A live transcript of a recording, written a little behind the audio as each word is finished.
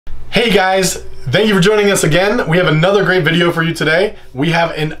Hey guys, thank you for joining us again. We have another great video for you today. We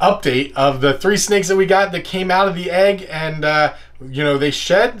have an update of the 3 snakes that we got that came out of the egg and they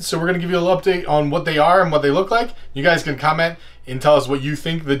shed. So we're gonna give you a little update on what they are and what they look like. You guys can comment and tell us what you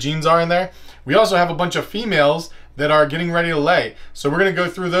think the genes are in there. We also have a bunch of females that are getting ready to lay. So we're gonna go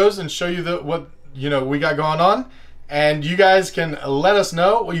through those and show you what we got going on. And you guys can let us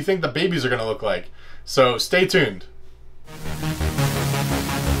know what you think the babies are gonna look like. So stay tuned.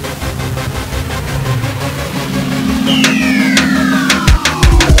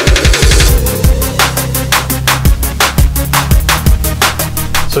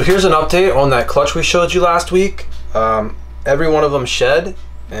 So here's an update on that clutch we showed you last week. Every one of them shed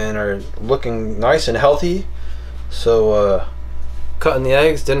and are looking nice and healthy. So cutting the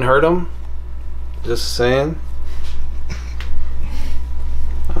eggs didn't hurt them. Just saying.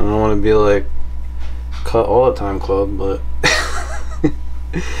 I don't want to be like cut all the time club, but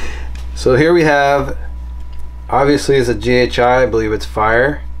so here we have, obviously it's a GHI, I believe it's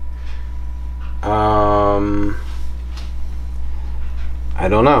fire. I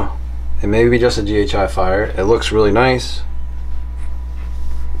don't know. It may be just a GHI fire. It looks really nice.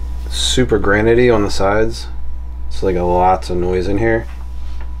 Super granity on the sides. It's like lots of noise in here.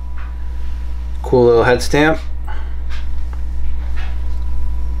 Cool little head stamp.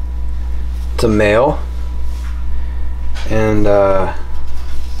 It's a male. And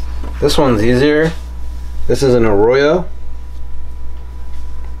this one's easier. This is an Arroyo.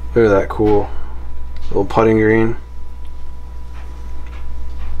 Look at that cool little putting green.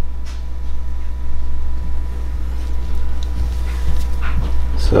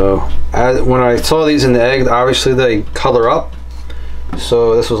 So when I saw these in the egg, obviously they color up.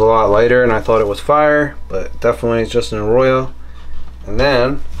 So this was a lot lighter and I thought it was fire, but definitely it's just an Arroyo. And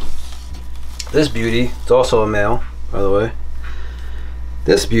then this beauty, it's also a male, by the way.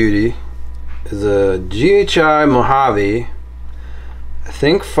 This beauty is a GHI Mojave. I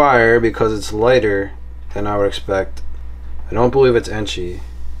think fire because it's lighter than I would expect. I don't believe it's Enchi.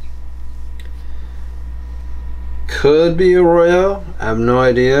 Could be Arroyo. I have no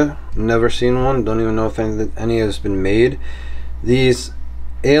idea. Never seen one. Don't even know if any has been made. These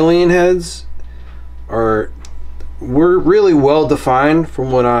alien heads were really well defined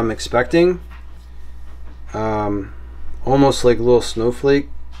from what I'm expecting. Almost like little snowflake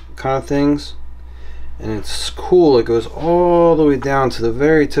kind of things. And it's cool. It goes all the way down to the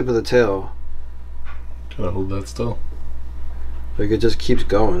very tip of the tail. Try to hold that still. Like it just keeps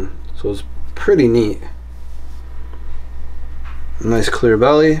going. So it's pretty neat. Nice clear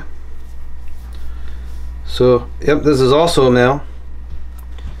belly. So yep, this is also a male.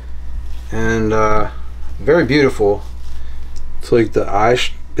 And very beautiful. It's like the eye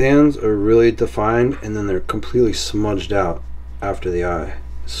bands are really defined and then they're completely smudged out after the eye.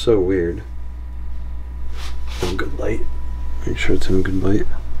 It's so weird. Some good light. Make sure it's in good light.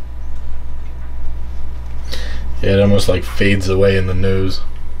 Yeah, it almost like fades away in the nose.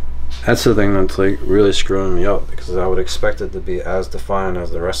 That's the thing that's like really screwing me up because I would expect it to be as defined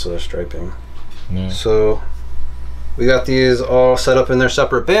as the rest of the striping. Yeah. So we got these all set up in their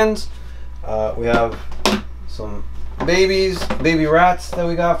separate bins. We have some baby rats that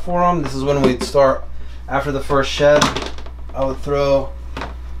we got for them. This is when we'd start after the first shed. I would throw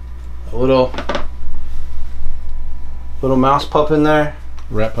a little mouse pup in there.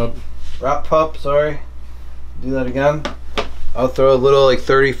 Rat pup, sorry. Do that again. I'll throw a little like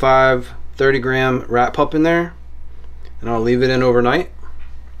 30 gram rat pup in there and I'll leave it in overnight,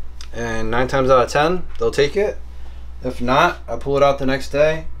 and 9 times out of 10 they'll take it. If not, I pull it out the next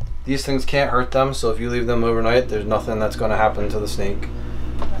day. These things can't hurt them, so if you leave them overnight there's nothing that's going to happen to the snake.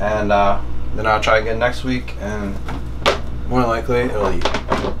 And then I'll try again next week and more likely it'll eat.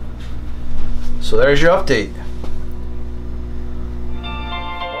 So there's your update.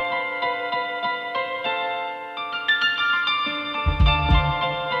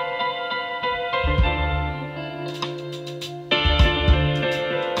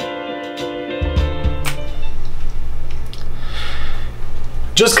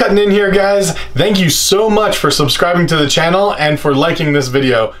 Just cutting in here, guys. Thank you so much for subscribing to the channel and for liking this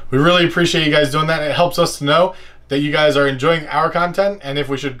video. We really appreciate you guys doing that. It helps us to know that you guys are enjoying our content and if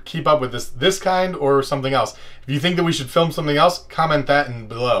we should keep up with this kind or something else. If you think that we should film something else, comment that in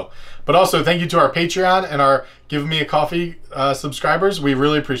below. But also thank you to our Patreon and our Give Me a Coffee subscribers. We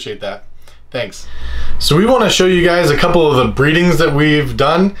really appreciate that. Thanks. So we want to show you guys a couple of the breedings that we've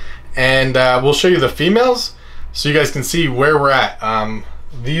done, and we'll show you the females so you guys can see where we're at.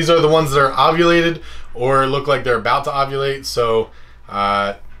 These are the ones that are ovulated or look like they're about to ovulate, so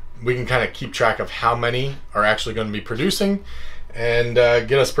we can kind of keep track of how many are actually going to be producing. and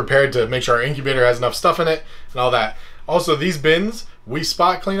get us prepared to make sure our incubator has enough stuff in it and all that. Also, these bins, we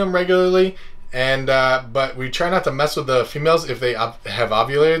spot clean them regularly, and but we try not to mess with the females if they have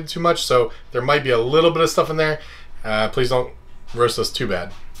ovulated too much, so there might be a little bit of stuff in there. Please don't roast us too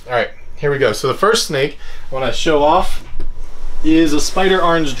bad. All right, here we go. So the first snake I want to show off is a Spider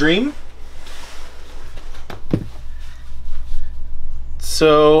Orange Dream.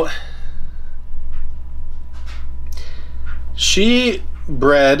 So she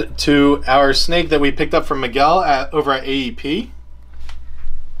bred to our snake that we picked up from Miguel over at AEP,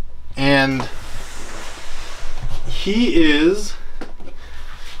 and he is,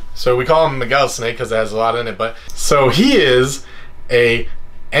 so we call him Miguel's snake because it has a lot in it, but so he is a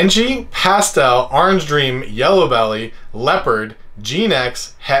NJ Pastel Orange Dream Yellow Belly Leopard Gene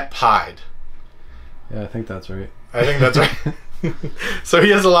X Het Pied. Yeah, I think that's right. I think that's right. So he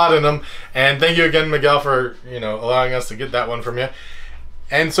has a lot in him, and thank you again, Miguel, for allowing us to get that one from you.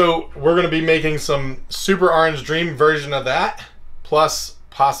 And so we're going to be making some Super Orange Dream version of that, plus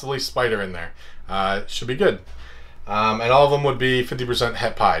possibly Spider in there. Should be good. And all of them would be 50%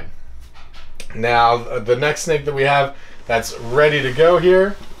 Het Pied. Now the next snake that we have that's ready to go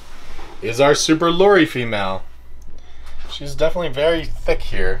here is our Super Lori female. She's definitely very thick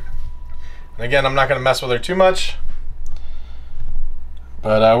here. And again, I'm not going to mess with her too much.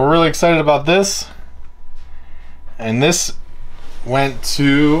 But we're really excited about this. And this went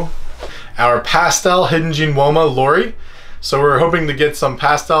to our Pastel Hidden Gene Woma Lori. So we're hoping to get some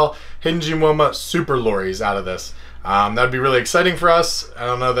Pastel Hidden Gene Woma Super Loris out of this. That would be really exciting for us. I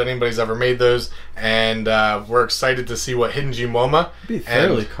don't know that anybody's ever made those. And we're excited to see what Hidden Gene Woma. I'd be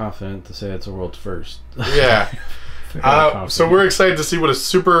fairly confident to say it's a world's first. Yeah. So we're excited to see what a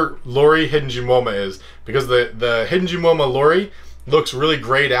Super Lori Hidden Gene Woma is. Because the Hidden Gene Woma Lori looks really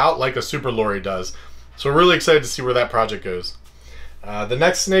grayed out like a Super Lori does. So we're really excited to see where that project goes. The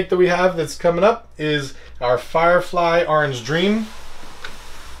next snake that we have that's coming up is our Firefly Orange Dream.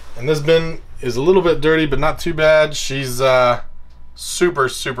 And this bin is a little bit dirty, but not too bad. She's super,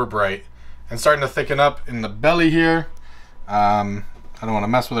 super bright and starting to thicken up in the belly here. I don't want to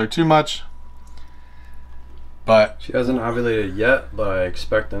mess with her too much. But she hasn't ovulated yet, but I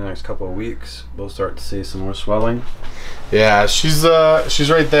expect in the next couple of weeks we'll start to see some more swelling. Yeah, she's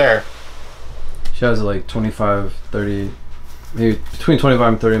right there. She has like 25, 30, maybe between 25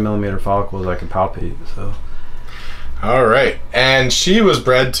 and 30 millimeter follicles I can palpate. So. All right, and she was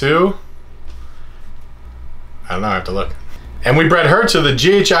bred to, I don't know, I have to look. And we bred her to the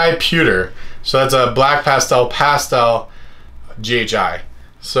GHI Pewter. So that's a black pastel GHI.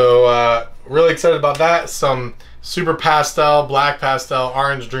 So really excited about that. Some super pastel, black pastel,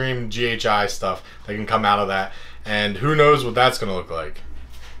 orange dream GHI stuff that can come out of that. And who knows what that's gonna look like.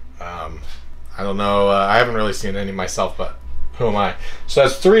 I don't know, I haven't really seen any myself, but who am I? So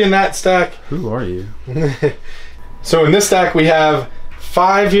that's 3 in that stack. Who are you? So in this stack we have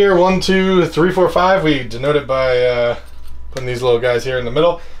 5 here, 1, 2, 3, 4, 5. We denote it by putting these little guys here in the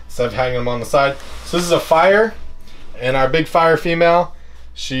middle instead of hanging them on the side. So this is a fire, and our big fire female,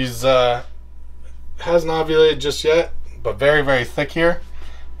 she's hasn't ovulated just yet, but very, very thick here.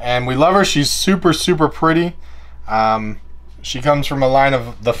 And we love her. She's super, super pretty. She comes from a line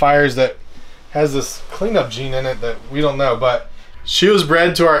of the fires that has this cleanup gene in it that we don't know, but she was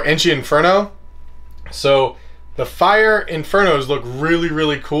bred to our Enchi Inferno. So the Fire Infernos look really,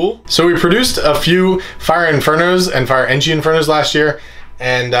 really cool. So we produced a few Fire Infernos and Fire Enchi Infernos last year,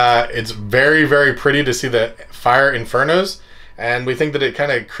 and it's very, very pretty to see the Fire Infernos. And we think that it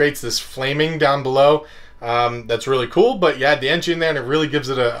kind of creates this flaming down below that's really cool. But you add the Enchi in there and it really gives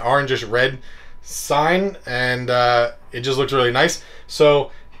it an orangish red sign, and it just looks really nice.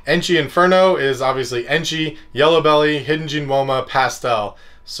 So Enchi Inferno is obviously Enchi, Yellow Belly, Hidden Gene Woma, Pastel.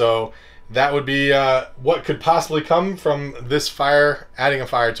 So that would be what could possibly come from this fire, adding a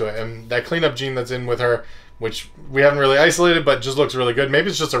fire to it. And that cleanup gene that's in with her, which we haven't really isolated, but just looks really good. Maybe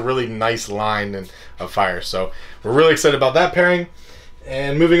it's just a really nice line of fire. So we're really excited about that pairing.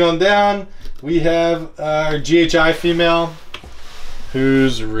 And moving on down, we have our GHI female,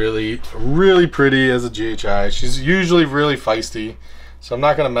 who's really, really pretty as a GHI. She's usually really feisty, so I'm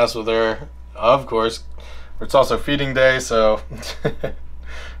not gonna mess with her, of course. It's also feeding day, so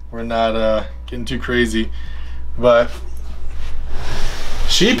we're not getting too crazy. But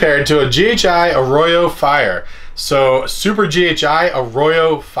she paired to a GHI Arroyo Fire. So Super GHI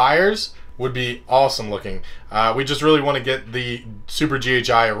Arroyo Fires would be awesome looking. We just really want to get the Super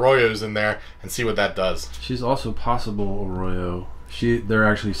GHI Arroyos in there and see what that does. She's also possible Arroyo. They're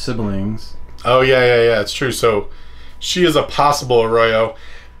actually siblings. Oh yeah, it's true. So she is a possible Arroyo,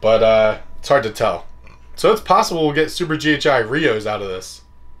 but it's hard to tell. So it's possible we'll get Super GHI Rios out of this.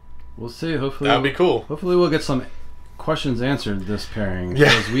 We'll see. Hopefully that'd be cool. Hopefully we'll get some questions answered this pairing. Yeah.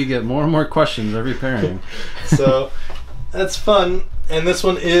 Because we get more and more questions every pairing. So that's fun. And this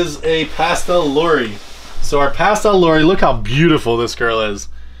one is a pastel Lori. So our pastel Lori, look how beautiful this girl is.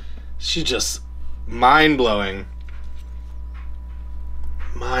 She's just mind-blowing.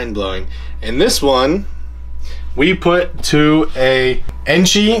 Mind-blowing. And this one we put to a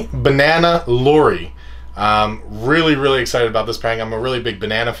NJ banana Lori. Really excited about this pairing. I'm a really big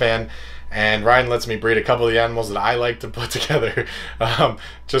banana fan, and Ryan lets me breed a couple of the animals that I like to put together.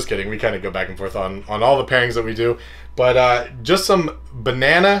 Just kidding, we kind of go back and forth on all the pairings that we do, but just some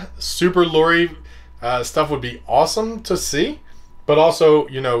banana Super Lori stuff would be awesome to see. But also,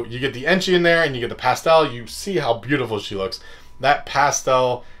 you know, you get the NJ in there and you get the pastel. You see how beautiful she looks. That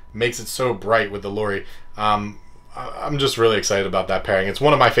pastel makes it so bright with the Lori. I'm just really excited about that pairing. It's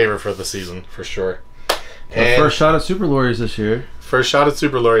one of my favorite for the season, for sure. And first shot at Super Loris this year. First shot at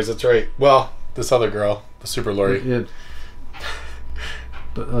Super Loris, that's right. Well, this other girl, the Super Lori. Yeah.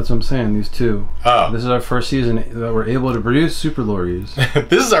 But that's what I'm saying, these two. Oh. This is our first season that we're able to produce Super Loris.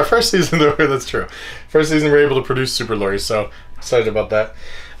 This is our first season, that's true. First season we're able to produce Super Loris, so excited about that.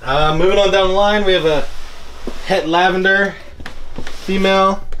 Moving on down the line, we have a Het Lavender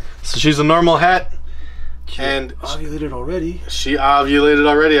female. So she's a normal het. And ovulated already. She ovulated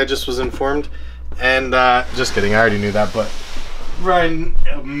already, I just was informed. And just kidding, I already knew that, but Ryan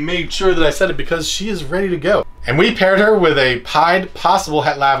made sure that I said it because she is ready to go. And we paired her with a pied possible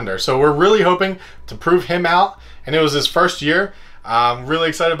Het Lavender. So we're really hoping to prove him out. And it was his first year. I'm really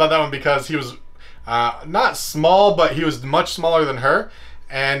excited about that one because he was not small, but he was much smaller than her.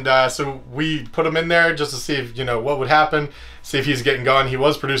 And so we put him in there just to see if, you know, what would happen, see if he's getting going. He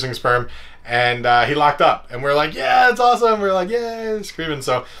was producing sperm, and he locked up. And we're like, yeah, it's awesome. We're like, yeah, screaming.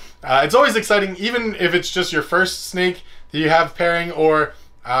 So it's always exciting, even if it's just your first snake that you have pairing, or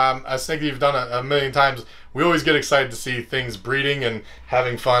a snake that you've done a million times. We always get excited to see things breeding and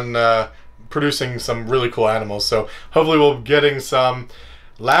having fun producing some really cool animals. So hopefully we'll be getting some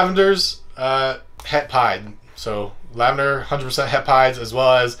lavenders het pied. So lavender 100% het pieds, as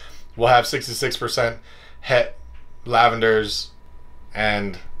well as we'll have 66% het lavenders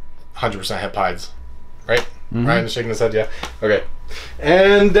and 100% het pieds. Right? Mm-hmm. Ryan is shaking his head, yeah. Okay.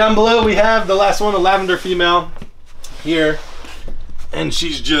 And down below we have the last one, a lavender female here. And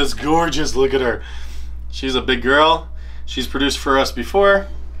she's just gorgeous. Look at her. She's a big girl. She's produced for us before.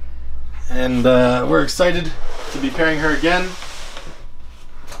 And we're excited to be pairing her again.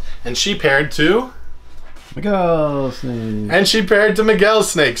 And she paired to Miguel snake. And she paired to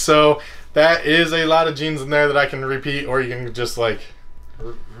Miguel's snake. So that is a lot of genes in there that I can repeat, or you can just like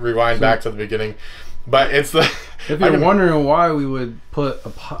rewind back to the beginning. But it's the if you're wondering why we would put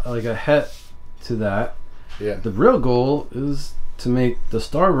a het to that, yeah, the real goal is to make the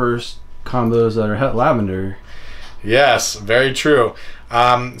Starburst combos that are het lavender. Yes, very true.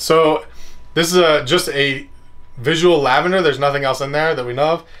 So this is just a visual lavender. There's nothing else in there that we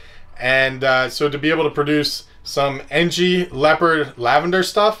know of. And so to be able to produce some NJ leopard lavender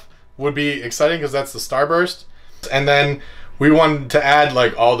stuff would be exciting, because that's the Starburst. And then we wanted to add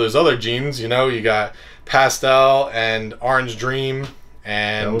like all those other genes. You know, you got pastel and orange dream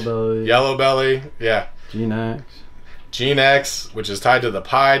and yellow belly. Yeah. Gene X, which is tied to the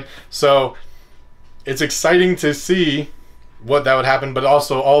pied. So it's exciting to see what that would happen, but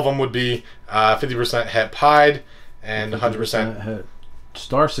also all of them would be 50% het pied and 100% het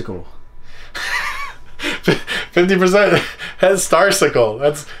starsicle. 50% het starsicle.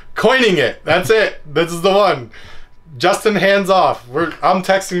 That's coining it. That's it. This is the one. Justin, hands off. I'm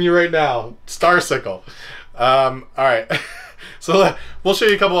texting you right now. Starsicle. All right. So we'll show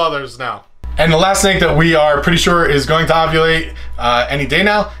you a couple others now. And the last snake that we are pretty sure is going to ovulate any day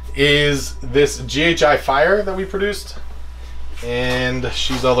now is this GHI Fire that we produced. And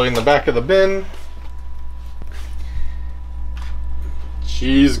she's all the way in the back of the bin.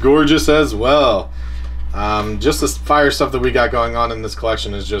 She's gorgeous as well. Just this fire stuff that we got going on in this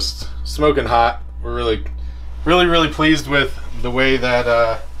collection is just smoking hot. We're really pleased with the way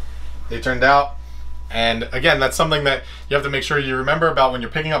that they turned out. And again, that's something that you have to make sure you remember about when you're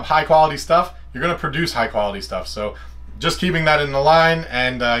picking up high quality stuff. You're going to produce high quality stuff. So just keeping that in the line,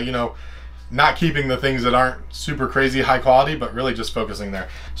 and you know, not keeping the things that aren't super crazy high quality, but really just focusing there.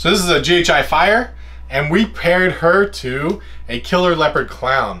 So this is a GHI Fire, and we paired her to a killer leopard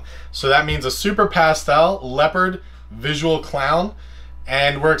clown. So that means a super pastel leopard visual clown.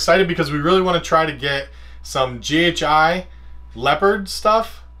 And we're excited because we really want to try to get some GHI leopard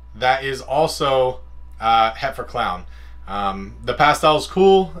stuff that is also het for clown. The pastel is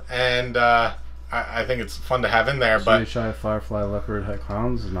cool, and I think it's fun to have in there. But GHI Firefly Leopard Het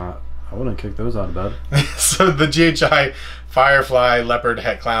Clowns is not. I wouldn't kick those out of bed. So the GHI Firefly Leopard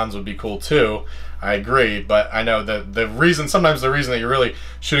Het Clowns would be cool too. I agree, but I know sometimes the reason that you're really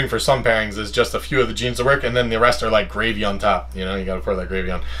shooting for some pairings is just a few of the genes to work, and then the rest are like gravy on top. You know, you gotta pour that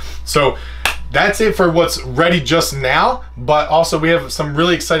gravy on. So that's it for what's ready just now, but also we have some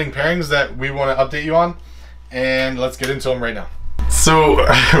really exciting pairings that we want to update you on, and let's get into them right now. So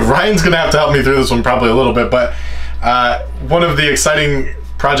Ryan's gonna have to help me through this one probably a little bit, but one of the exciting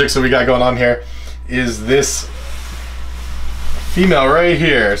projects that we got going on here is this female right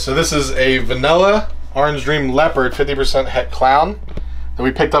here. So this is a vanilla Orange Dream Leopard 50% Het Clown that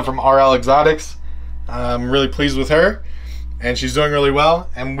we picked up from RL Exotics. I'm really pleased with her, and she's doing really well.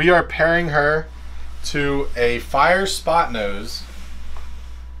 And we are pairing her to a Fire Spot Nose,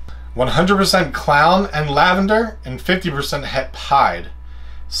 100% Clown and Lavender, and 50% Het Pied.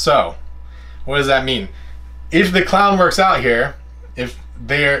 So what does that mean? If the Clown works out here, if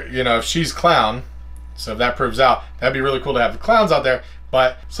she's Clown, so if that proves out, that'd be really cool to have the clowns out there.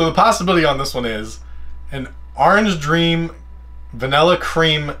 But so the possibility on this one is an Orange Dream Vanilla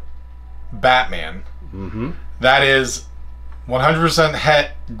Cream Batman. That is 100%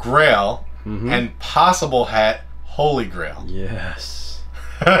 Het Grail and possible Het Holy Grail. Yes.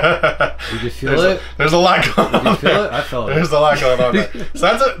 Did you feel it? There's a lot going on. Did you feel it? I felt it. There's a lot going on there.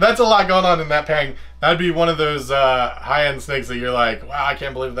 So that's a lot going on in that pairing. That'd be one of those high-end snakes that you're like, wow, I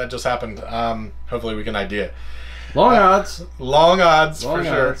can't believe that just happened. Hopefully we can ID it. Long odds. Long odds, for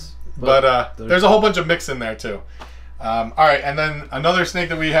sure. But there's a whole bunch of mix in there too. All right, and then another snake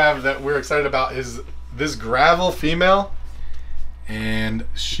that we have that we're excited about is this Gravel female. And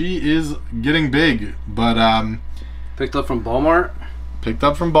she is getting big, but picked up from Walmart. Picked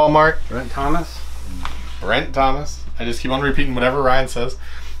up from Walmart. Brent Thomas. I just keep on repeating whatever Ryan says.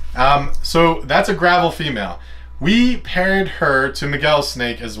 So that's a Gravel female. We paired her to Miguel's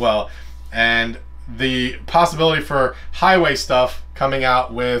snake as well, and the possibility for highway stuff coming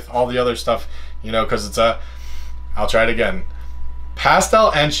out with all the other stuff, you know, because it's I'll try it again.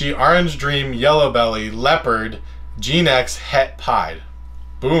 Pastel Enchi, Orange Dream, Yellow Belly, Leopard, Gene X, Het Pied.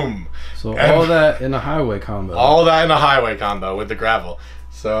 Boom. So all that in a highway combo. All that in a highway combo with the Gravel.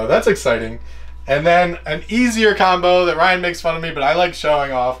 So that's exciting. And then an easier combo that Ryan makes fun of me, but I like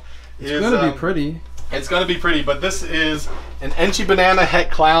showing off. It's going to be pretty. It's going to be pretty, but this is an Enchi Banana Het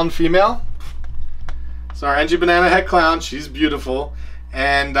Clown female. So our Enchi Banana Het Clown, she's beautiful.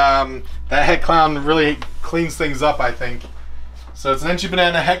 And that Het Clown really cleans things up, I think. So it's an Enchi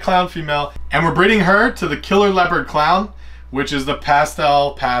Banana Het Clown female. And we're breeding her to the Killer Leopard Clown, which is the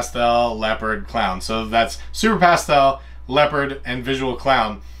Pastel Leopard Clown. So that's Super Pastel, Leopard, and Visual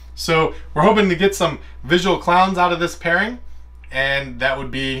Clown. So we're hoping to get some visual clowns out of this pairing, and that would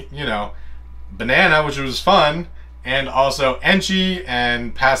be, you know, Banana, which was fun, and also Enchi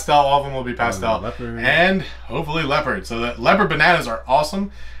and Pastel. All of them will be Pastel, and hopefully Leopard. So the Leopard bananas are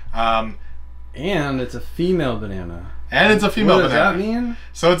awesome. And it's a female banana. And it's a female banana. What does that mean?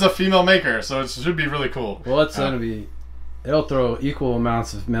 So it's a female maker, so it should be really cool. Well, it's going to be... It'll throw equal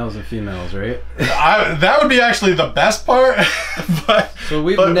amounts of males and females, right? That would be actually the best part. So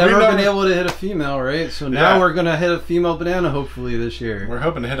we've never been able to hit a female, right? So now we're going to hit a female banana hopefully this year. We're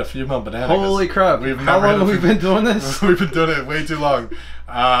hoping to hit a female banana. Holy crap. How long have we been doing this? We've been doing it way too long.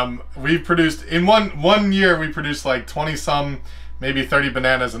 We've produced, in one year, we produced like 20 some, maybe 30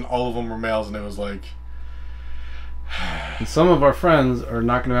 bananas, and all of them were males, and it was like... And some of our friends are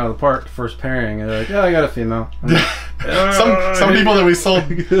knocking them out of the park first pairing, and they're like, yeah, I got a female. Some people that we sold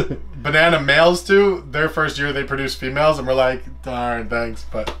banana males to, their first year they produced females, and we're like, darn, thanks,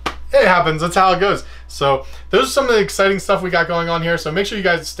 but it happens. That's how it goes. So those are some of the exciting stuff we got going on here. So make sure you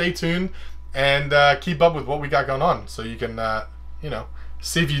guys stay tuned and keep up with what we got going on, so you can, you know,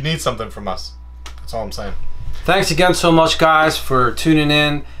 see if you need something from us. That's all I'm saying. Thanks again so much, guys, for tuning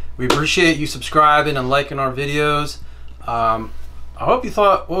in. We appreciate you subscribing and liking our videos. I hope you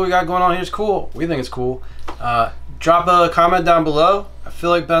thought what we got going on here is cool. We think it's cool. Drop a comment down below. I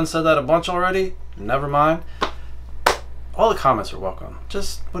feel like Ben said that a bunch already. Never mind. All the comments are welcome.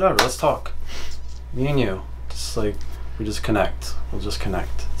 Just whatever. Let's talk. Me and you. Just like, we just connect. We'll just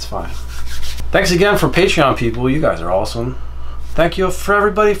connect. It's fine. Thanks again for Patreon people. You guys are awesome. Thank you for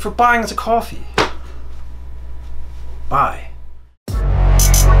everybody for buying us a coffee. Bye.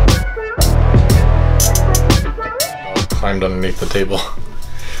 Climbed underneath the table.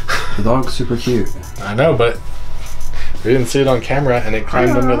 The dog's super cute. I know, but we didn't see it on camera, and it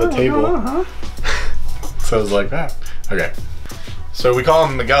climbed under the table. So it was like that. Okay. So we call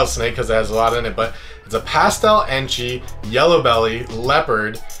him Miguel snake because it has a lot in it, but it's a Pastel Enchi, Yellow Belly,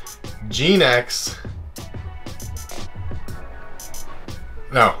 Leopard, Gene X.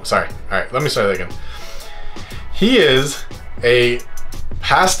 No, sorry. All right, let me start that again. He is a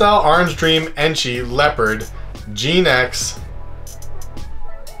pastel orange dream Enchi leopard Gene X.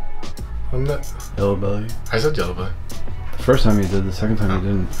 Yellow belly. I said yellow belly. The first time you did, the second time you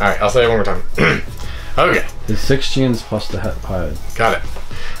didn't. All right, I'll say it one more time. Okay. It's 6 genes plus the het pied. Got it.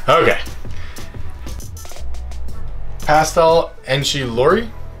 Okay. Pastel Enchi Lori?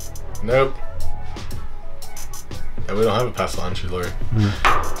 Nope. Yeah, we don't have a pastel Enchi Lori.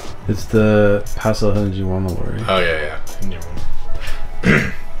 It's the pastel Henji Lori. Oh yeah.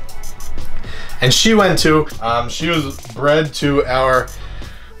 And she went to, she was bred to our,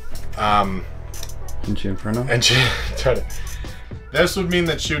 Henji Inferno? and she, this would mean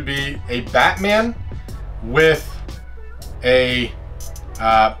that she would be a Batman with a,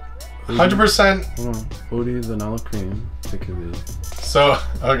 100%. Hold on. Odie Vanilla Cream. Pick of these. So,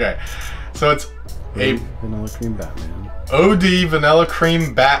 okay. So it's a Vanilla Cream Batman. OD Vanilla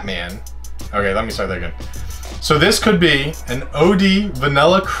Cream Batman. Okay, let me start that again. So this could be an OD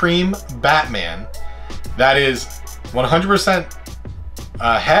Vanilla Cream Batman that is 100%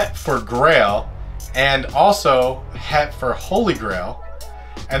 het for Grail and also het for Holy Grail,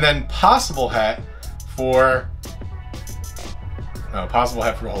 and then possible het for possible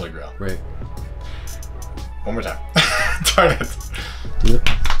het for Holy Grail. Right. One more time. Darn it.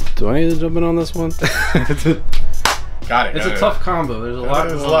 Do I need to jump in on this one? Got it. It's a tough combo. There's a lot.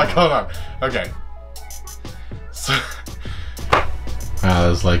 There's a lot going on. Okay. So, wow, it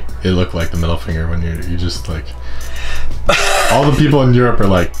was like, it looked like the middle finger when you just like, all the people in Europe are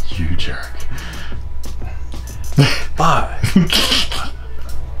like, you jerk. Bye.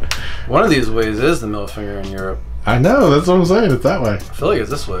 One of these ways is the middle finger in Europe. I know, that's what I'm saying. It's that way. I feel like it's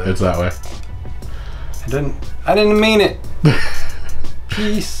this way. It's that way. I didn't mean it.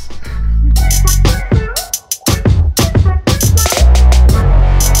 Peace.